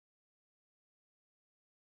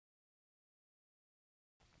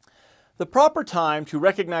The proper time to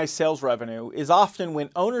recognize sales revenue is often when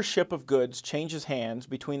ownership of goods changes hands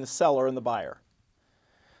between the seller and the buyer.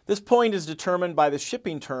 This point is determined by the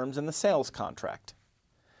shipping terms in the sales contract.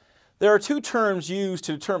 There are two terms used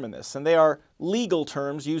to determine this, and they are legal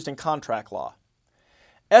terms used in contract law: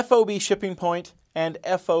 FOB shipping point and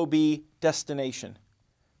FOB destination.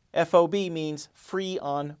 FOB means free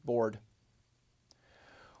on board.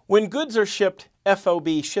 When goods are shipped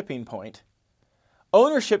FOB shipping point,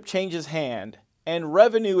 ownership changes hand and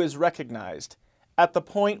revenue is recognized at the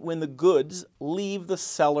point when the goods leave the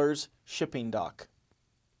seller's shipping dock.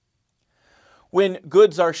 When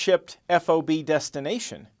goods are shipped FOB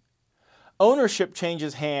destination, ownership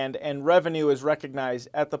changes hand and revenue is recognized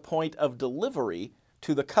at the point of delivery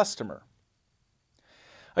to the customer.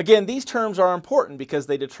 Again, these terms are important because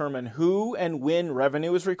they determine who and when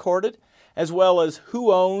revenue is recorded, as well as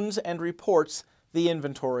who owns and reports the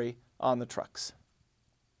inventory on the trucks.